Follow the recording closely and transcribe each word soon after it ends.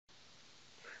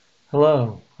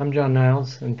Hello, I'm John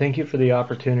Niles, and thank you for the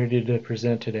opportunity to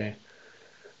present today.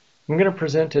 I'm going to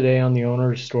present today on the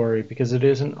owner's story because it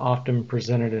isn't often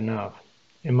presented enough.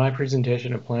 In my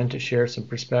presentation, I plan to share some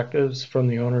perspectives from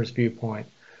the owner's viewpoint.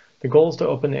 The goal is to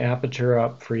open the aperture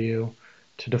up for you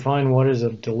to define what is a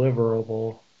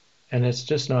deliverable, and it's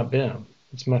just not BIM.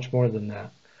 It's much more than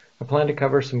that. I plan to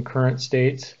cover some current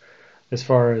states as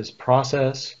far as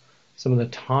process, some of the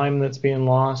time that's being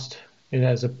lost and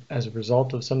as a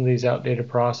result of some of these outdated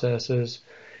processes,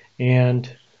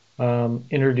 and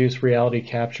introduce reality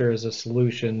capture as a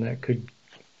solution that could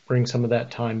bring some of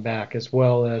that time back, as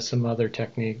well as some other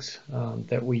techniques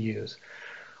that we use.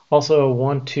 Also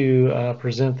want to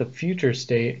present the future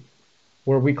state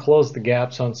where we close the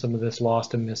gaps on some of this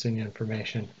lost and missing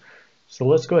information. So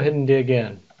let's go ahead and dig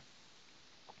in.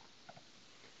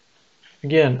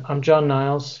 Again, I'm John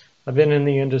Niles. I've been in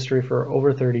the industry for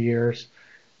over 30 years.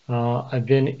 I've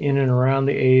been in and around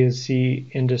the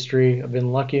AEC industry. I've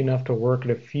been lucky enough to work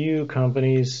at a few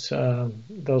companies,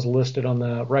 those listed on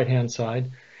the right-hand side.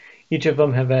 Each of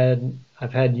them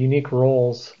I've had unique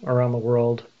roles around the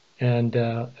world, and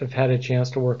I've had a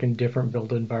chance to work in different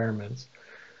build environments.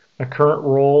 My current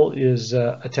role is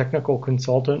a technical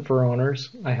consultant for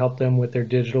owners. I help them with their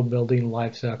digital building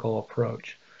lifecycle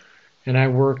approach. And I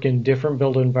work in different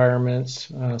build environments,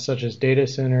 such as data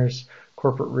centers,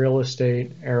 corporate real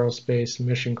estate, aerospace,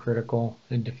 mission critical,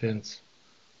 and defense.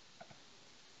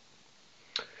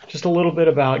 Just a little bit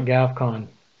about Gafcon.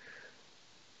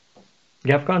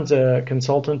 Gafcon's a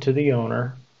consultant to the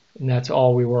owner, and that's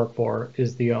all we work for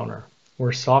is the owner.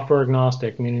 We're software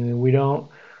agnostic, meaning that we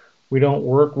don't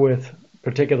work with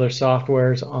particular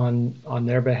softwares on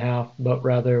their behalf, but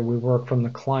rather we work from the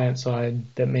client side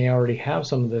that may already have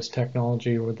some of this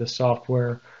technology or the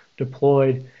software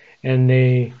deployed,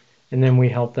 and then we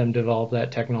help them develop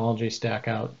that technology stack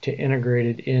out to integrate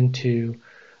it into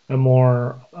a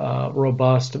more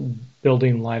robust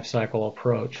building lifecycle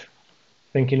approach.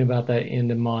 Thinking about that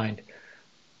end in mind,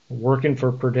 working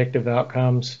for predictive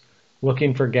outcomes,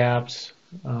 looking for gaps,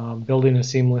 building a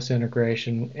seamless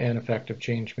integration, and effective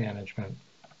change management.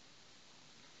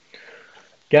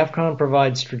 Gafcon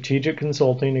provides strategic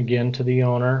consulting again to the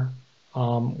owner.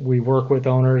 We work with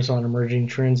owners on emerging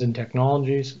trends and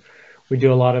technologies. We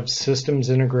do a lot of systems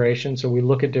integration, so we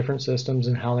look at different systems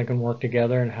and how they can work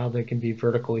together and how they can be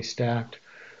vertically stacked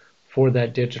for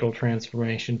that digital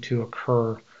transformation to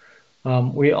occur.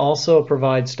 We also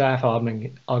provide staff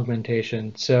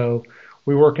augmentation. So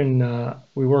we work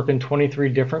in 23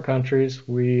 different countries.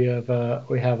 We have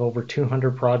over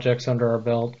 200 projects under our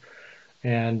belt,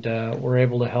 and we're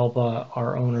able to help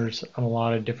our owners on a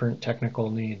lot of different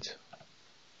technical needs.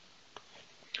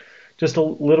 Just a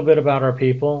little bit about our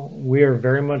people. We are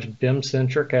very much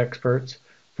BIM-centric experts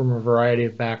from a variety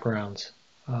of backgrounds,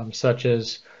 such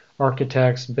as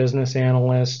architects, business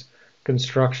analysts,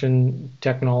 construction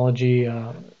technology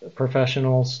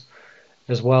professionals,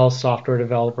 as well as software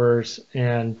developers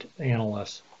and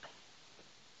analysts.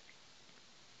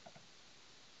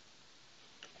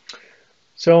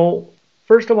 So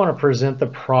first I want to present the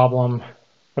problem,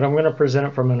 but I'm going to present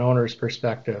it from an owner's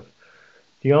perspective.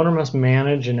 The owner must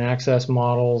manage and access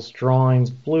models, drawings,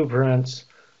 blueprints,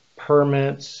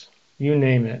 permits, you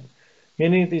name it.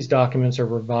 Many of these documents are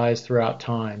revised throughout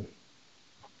time,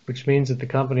 which means that the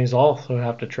companies also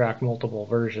have to track multiple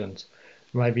versions.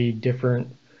 There might be different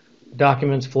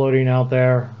documents floating out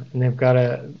there, and they've got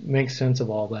to make sense of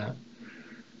all that.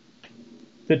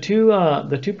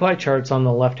 The two pie charts on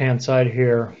the left-hand side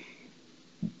here,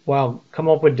 while come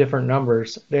up with different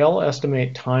numbers, they all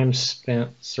estimate time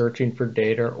spent searching for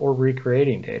data or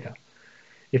recreating data.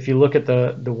 If you look at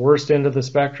the worst end of the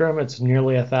spectrum, it's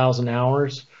nearly 1,000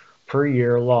 hours per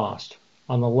year lost.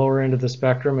 On the lower end of the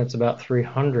spectrum, it's about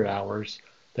 300 hours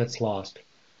that's lost.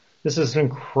 This is an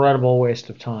incredible waste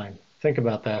of time. Think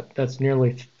about that. That's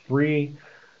nearly three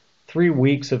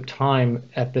weeks of time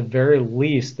at the very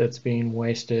least that's being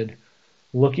wasted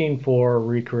looking for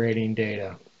recreating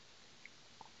data.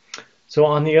 So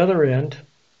on the other end,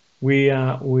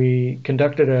 we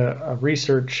conducted a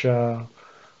research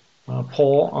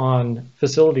poll on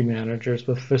facility managers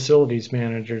with facilities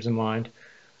managers in mind,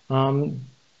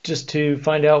 just to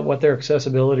find out what their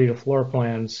accessibility to floor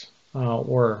plans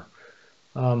were.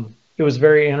 It was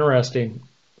very interesting.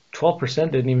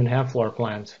 12% didn't even have floor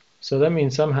plans. So that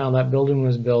means somehow that building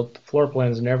was built, the floor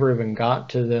plans never even got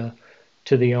to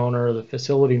the owner or the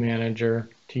facility manager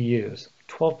to use.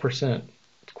 12%.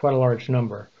 Quite a large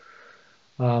number.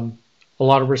 A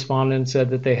lot of respondents said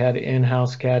that they had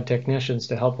in-house CAD technicians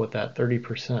to help with that,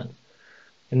 30%.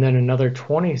 And then another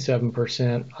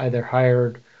 27% either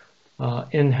hired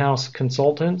in-house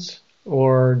consultants,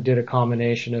 or did a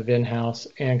combination of in-house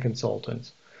and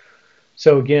consultants.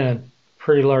 So again,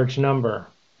 pretty large number.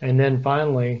 And then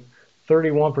finally,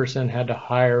 31% had to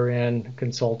hire in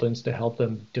consultants to help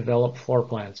them develop floor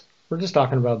plans. We're just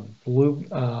talking about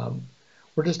blueprints,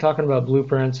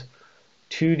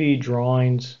 2D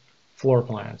drawings, floor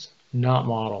plans, not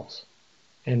models.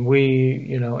 And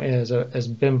we, as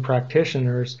BIM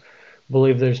practitioners,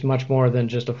 believe there's much more than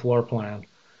just a floor plan.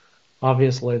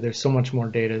 Obviously, there's so much more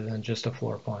data than just a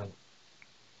floor plan.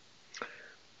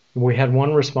 We had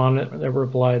one respondent that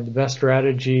replied, the best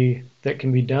strategy that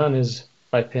can be done is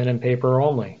by pen and paper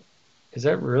only. Is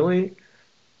that really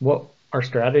what our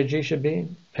strategy should be?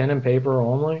 Pen and paper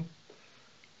only?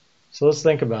 So let's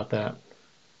think about that.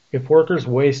 If workers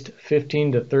waste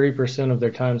 15 to 30% of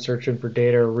their time searching for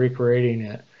data or recreating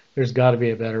it, there's got to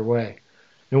be a better way.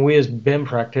 And we as BIM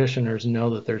practitioners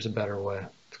know that there's a better way.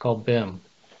 It's called BIM.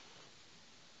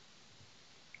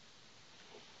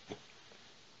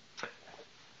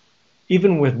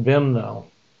 Even with BIM, though,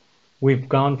 we've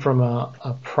gone from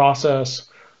a process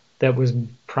that was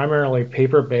primarily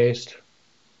paper-based.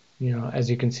 As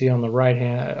you can see on the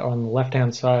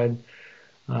left-hand side,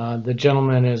 the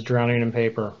gentleman is drowning in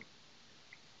paper.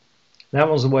 That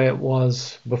was the way it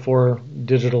was before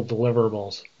digital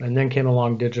deliverables, and then came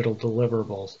along digital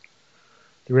deliverables.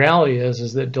 The reality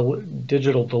is that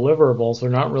digital deliverables are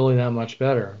not really that much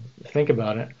better. Think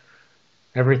about it.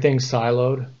 Everything's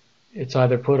siloed. It's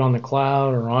either put on the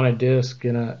cloud or on a disk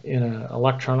in an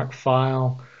electronic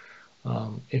file.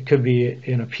 It could be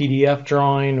in a PDF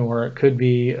drawing, or it could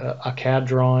be a CAD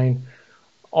drawing.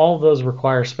 All of those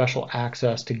require special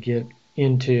access to get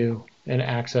into and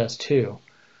access to.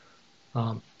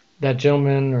 That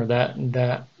gentleman or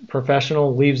that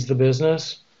professional leaves the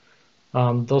business,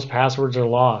 those passwords are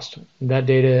lost. That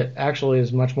data actually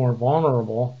is much more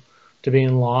vulnerable to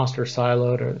being lost or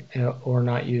siloed or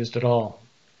not used at all,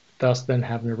 thus then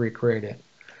having to recreate it.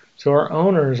 So our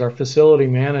owners, our facility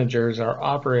managers, our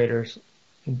operators,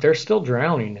 they're still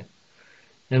drowning,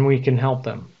 and we can help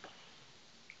them.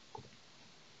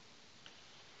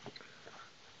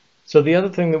 So the other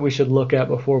thing that we should look at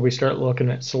before we start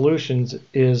looking at solutions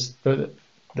is the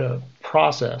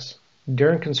process.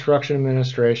 During construction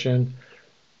administration,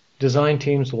 design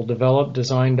teams will develop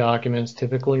design documents,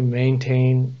 typically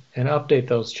maintain and update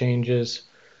those changes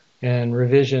and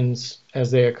revisions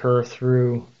as they occur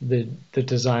through the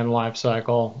design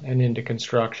lifecycle and into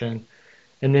construction,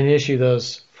 and then issue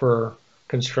those for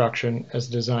construction as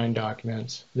design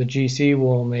documents. The GC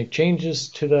will make changes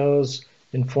to those,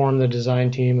 inform the design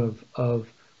team of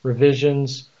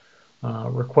revisions,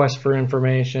 requests for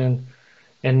information,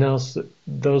 and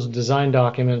those design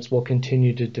documents will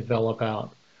continue to develop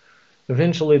out.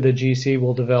 Eventually, the GC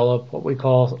will develop what we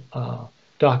call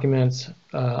documents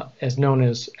as known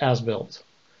as builds.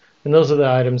 And those are the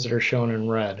items that are shown in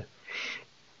red.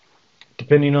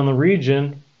 Depending on the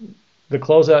region, the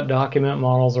closeout document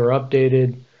models are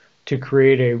updated to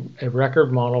create a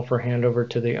record model for handover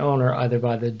to the owner, either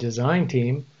by the design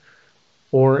team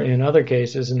or, in other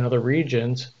cases, in other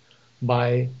regions,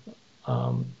 by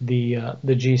the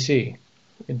GC.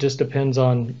 It just depends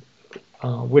on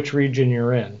which region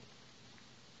you're in.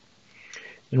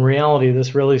 In reality,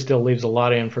 this really still leaves a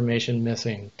lot of information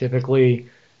missing. Typically,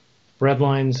 red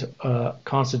lines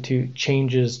constitute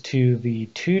changes to the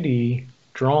 2D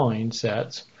drawing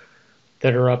sets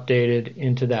that are updated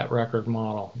into that record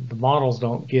model. The models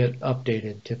don't get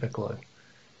updated typically.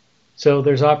 So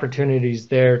there's opportunities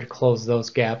there to close those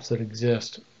gaps that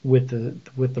exist with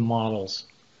the models.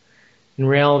 In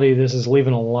reality, this is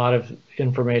leaving a lot of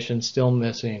information still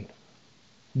missing.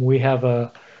 We have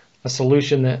a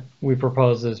solution that we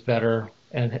propose is better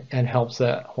and helps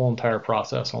that whole entire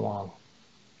process along.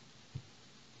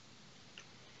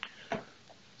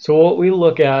 So what we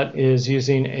look at is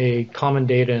using a common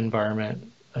data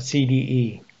environment, a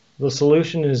CDE. The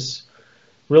solution is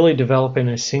really developing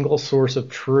a single source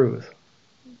of truth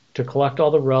to collect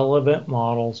all the relevant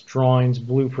models, drawings,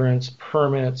 blueprints,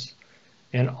 permits,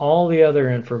 and all the other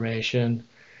information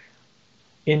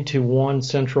into one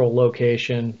central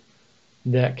location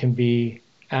that can be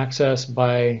accessed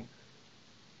by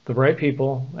the right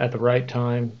people at the right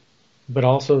time, but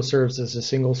also serves as a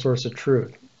single source of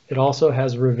truth. It also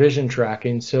has revision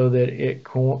tracking so that it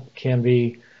can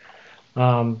be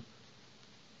updated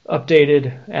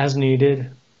as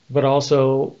needed, but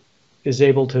also is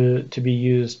able to be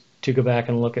used to go back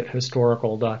and look at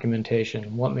historical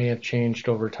documentation, what may have changed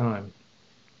over time.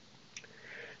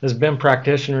 As BIM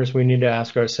practitioners, we need to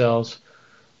ask ourselves,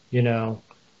 do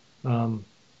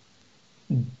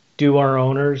our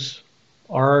owners,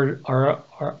 are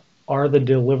are the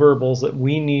deliverables that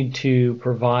we need to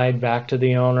provide back to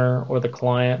the owner or the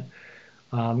client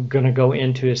going to go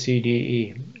into a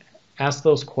CDE? Ask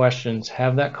those questions.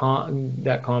 Have that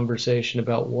conversation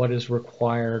about what is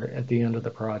required at the end of the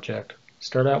project.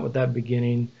 Start out with that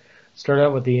beginning. Start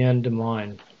out with the end in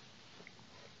mind.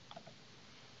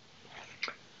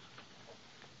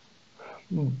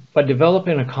 By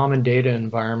developing a common data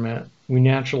environment, we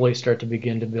naturally start to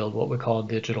begin to build what we call a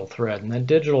digital thread. And that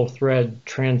digital thread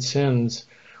transcends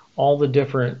all the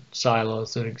different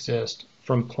silos that exist,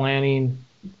 from planning,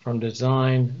 from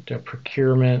design, to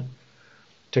procurement,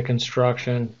 to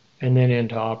construction, and then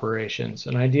into operations.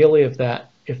 And ideally, if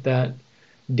that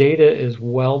data is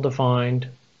well defined,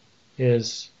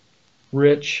 is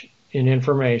rich in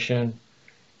information,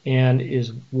 and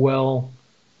is well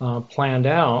planned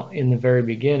out in the very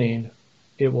beginning,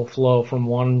 it will flow from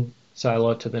one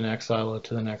silo to the next silo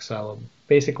to the next silo,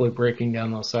 basically breaking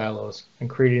down those silos and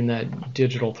creating that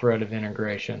digital thread of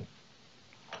integration.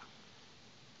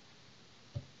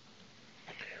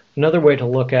 Another way to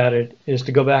look at it is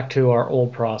to go back to our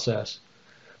old process.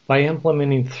 By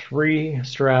implementing 3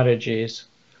 strategies,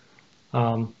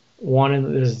 one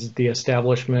is the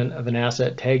establishment of an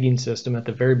asset tagging system at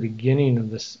the very beginning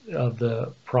of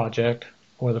the project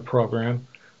or the program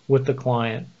with the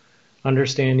client,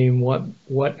 understanding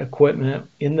what equipment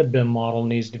in the BIM model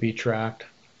needs to be tracked.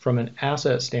 From an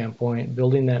asset standpoint,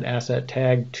 building that asset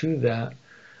tag to that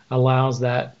allows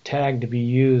that tag to be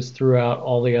used throughout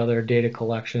all the other data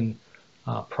collection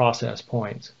process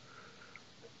points.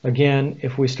 Again,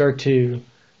 if we start to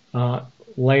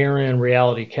layer in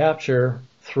reality capture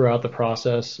throughout the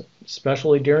process,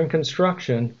 especially during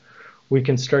construction, we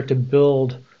can start to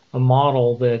build a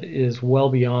model that is well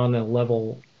beyond a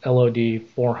level LOD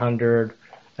 400,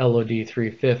 LOD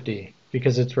 350,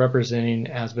 because it's representing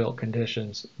as-built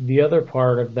conditions. The other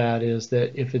part of that is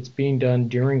that if it's being done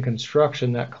during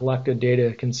construction, that collected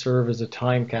data can serve as a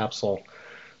time capsule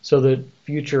so that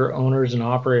future owners and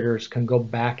operators can go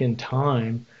back in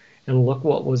time and look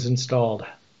what was installed.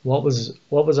 What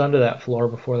was under that floor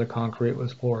before the concrete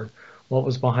was poured? What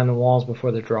was behind the walls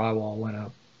before the drywall went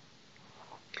up?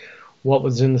 What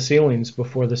was in the ceilings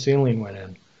before the ceiling went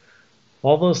in?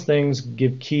 All those things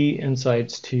give key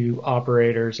insights to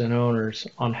operators and owners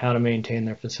on how to maintain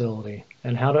their facility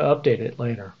and how to update it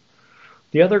later.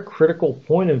 The other critical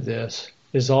point of this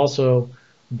is also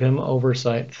BIM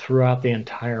oversight throughout the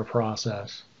entire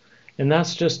process. And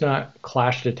that's just not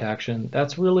clash detection.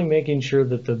 That's really making sure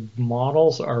that the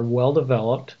models are well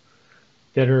developed,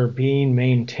 that are being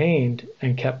maintained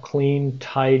and kept clean,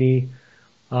 tidy,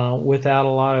 without a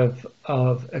lot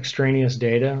of extraneous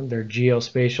data. They're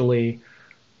geospatially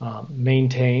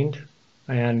maintained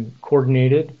and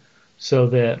coordinated so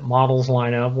that models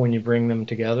line up when you bring them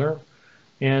together,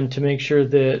 and to make sure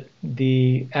that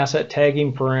the asset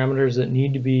tagging parameters that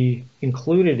need to be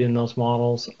included in those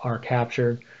models are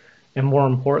captured, and more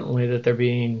importantly that they're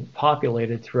being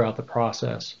populated throughout the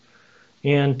process,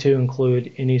 and to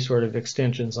include any sort of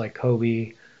extensions like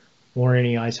COBE or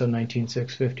any ISO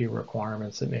 19650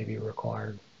 requirements that may be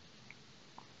required.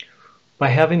 By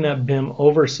having that BIM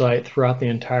oversight throughout the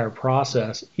entire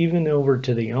process, even over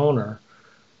to the owner,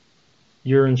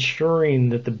 you're ensuring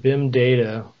that the BIM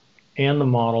data and the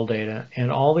model data and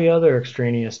all the other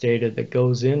extraneous data that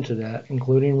goes into that,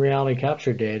 including reality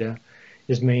capture data,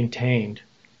 is maintained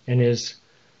and is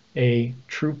a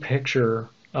true picture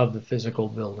of the physical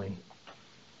building.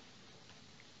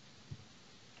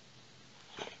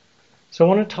 So I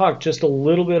want to talk just a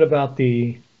little bit about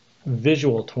the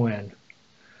visual twin,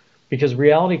 because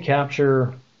reality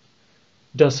capture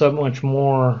does so much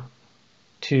more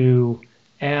to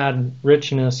add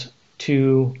richness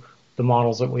to the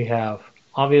models that we have.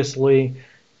 Obviously,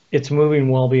 it's moving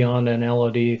well beyond an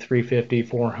LOD 350,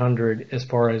 400 as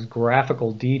far as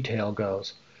graphical detail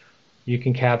goes. You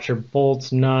can capture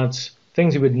bolts, nuts,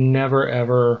 things you would never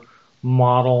ever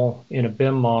model in a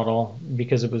BIM model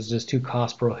because it was just too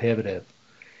cost prohibitive.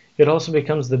 It also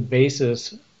becomes the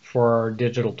basis for our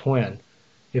digital twin.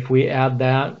 If we add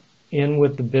that in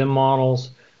with the BIM models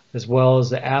as well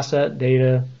as the asset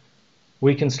data,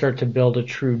 we can start to build a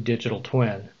true digital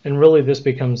twin. And really this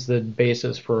becomes the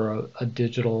basis for a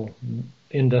digital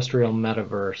industrial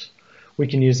metaverse. We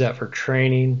can use that for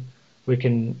training, we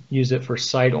can use it for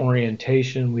site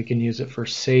orientation, we can use it for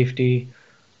safety,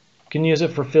 we can use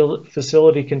it for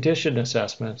facility condition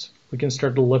assessments. We can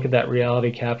start to look at that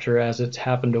reality capture as it's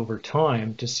happened over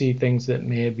time to see things that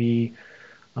may be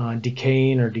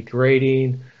decaying or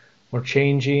degrading or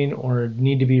changing or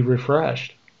need to be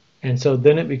refreshed. And so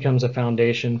then it becomes a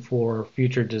foundation for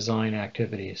future design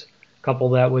activities. Couple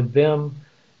that with BIM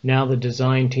Now the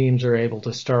design teams are able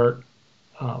to start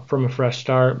from a fresh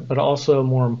start, but also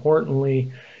more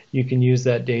importantly, you can use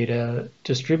that data,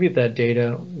 distribute that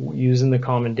data using the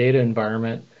common data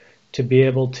environment to be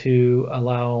able to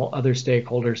allow other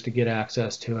stakeholders to get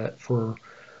access to it for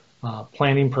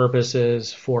planning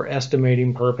purposes, for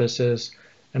estimating purposes,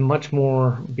 and much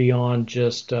more beyond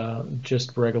just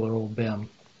regular old BIM.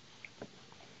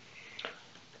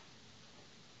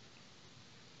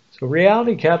 So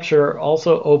reality capture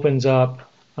also opens up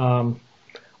a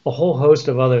whole host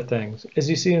of other things. As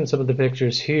you see in some of the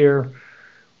pictures here,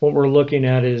 what we're looking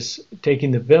at is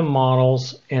taking the BIM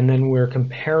models and then we're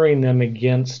comparing them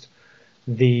against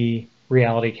the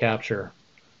reality capture,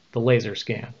 the laser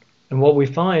scan. And what we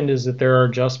find is that there are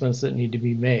adjustments that need to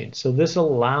be made. So this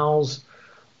allows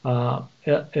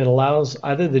it allows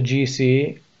either the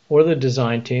GC or the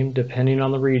design team, depending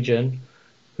on the region,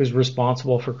 who's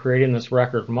responsible for creating this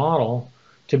record model,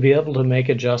 to be able to make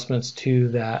adjustments to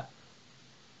that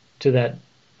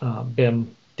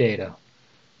BIM data.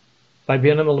 By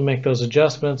being able to make those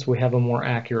adjustments, we have a more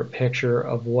accurate picture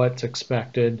of what's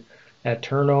expected at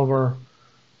turnover.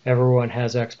 Everyone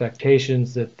has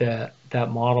expectations that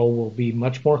that model will be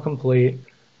much more complete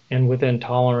and within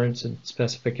tolerance and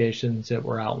specifications that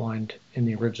were outlined in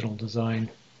the original design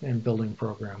and building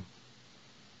program.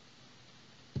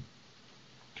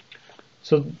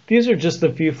 So these are just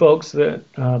the few folks that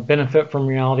benefit from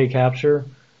reality capture.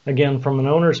 Again, from an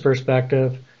owner's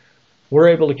perspective, we're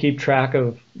able to keep track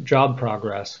of job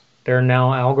progress. There are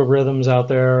now algorithms out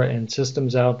there and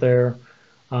systems out there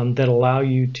that allow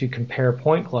you to compare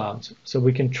point clouds, so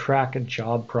we can track a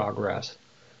job progress.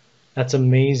 That's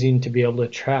amazing to be able to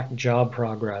track job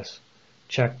progress.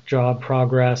 Check job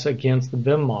progress against the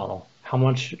BIM model. How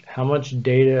much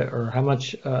data or how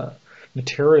much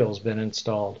material has been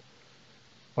installed?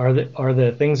 Are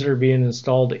the things that are being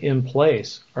installed in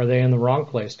place? Are they in the wrong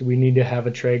place? Do we need to have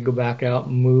a trade go back out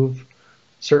and move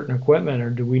certain equipment, or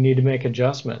do we need to make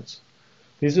adjustments?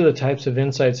 These are the types of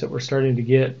insights that we're starting to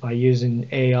get by using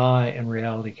AI and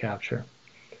reality capture.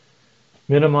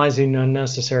 Minimizing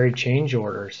unnecessary change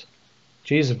orders.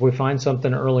 Geez, if we find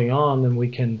something early on, then we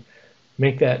can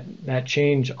make that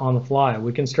change on the fly.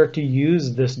 We can start to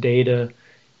use this data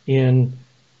in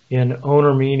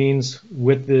owner meetings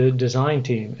with the design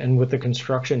team and with the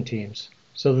construction teams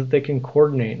so that they can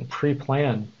coordinate and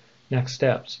pre-plan next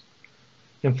steps.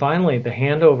 And finally, the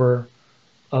handover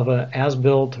of an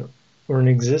as-built or an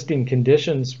existing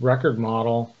conditions record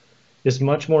model is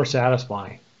much more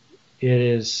satisfying. It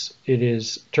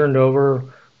is turned over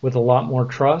with a lot more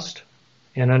trust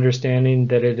and understanding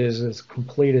that it is as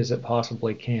complete as it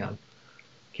possibly can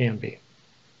be.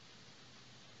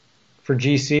 For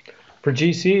GCs,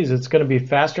 it's going to be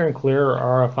faster and clearer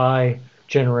RFI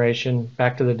generation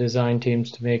back to the design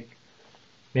teams to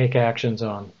make actions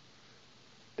on.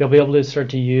 They'll be able to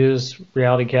start to use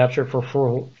reality capture for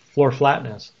floor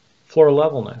flatness, floor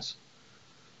levelness,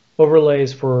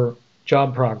 overlays for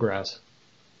job progress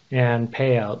and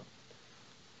payout,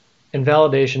 and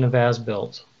validation of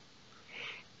as-built.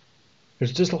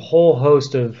 There's just a whole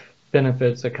host of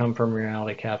benefits that come from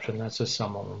reality capture, and that's just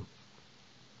some of them.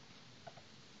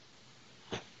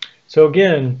 So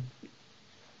again,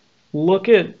 look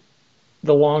at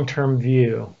the long-term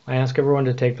view. I ask everyone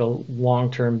to take the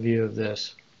long-term view of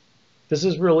this. This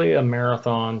is really a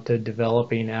marathon to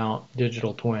developing out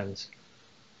digital twins.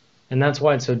 And that's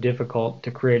why it's so difficult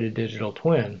to create a digital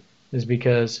twin, is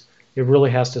because it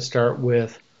really has to start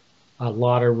with a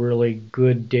lot of really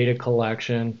good data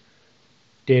collection,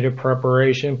 data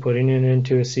preparation, putting it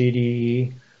into a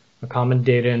CDE, a common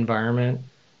data environment,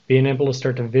 being able to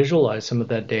start to visualize some of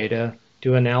that data,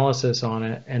 do analysis on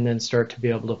it, and then start to be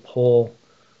able to pull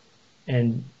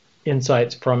and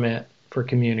insights from it for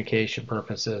communication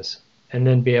purposes, and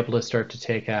then be able to start to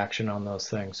take action on those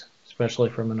things, especially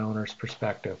from an owner's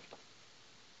perspective.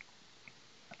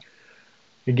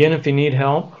 Again, if you need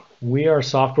help, we are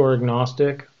software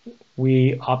agnostic.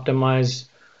 We optimize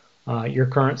your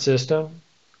current system.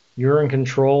 You're in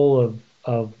control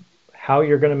of how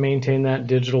you're going to maintain that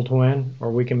digital twin,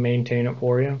 or we can maintain it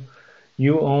for you.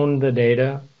 You own the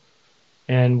data,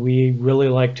 and we really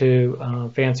like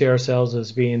to fancy ourselves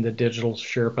as being the digital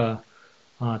Sherpa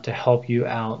to help you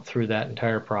out through that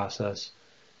entire process.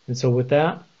 And so with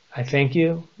that, I thank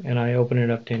you, and I open it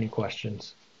up to any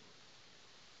questions.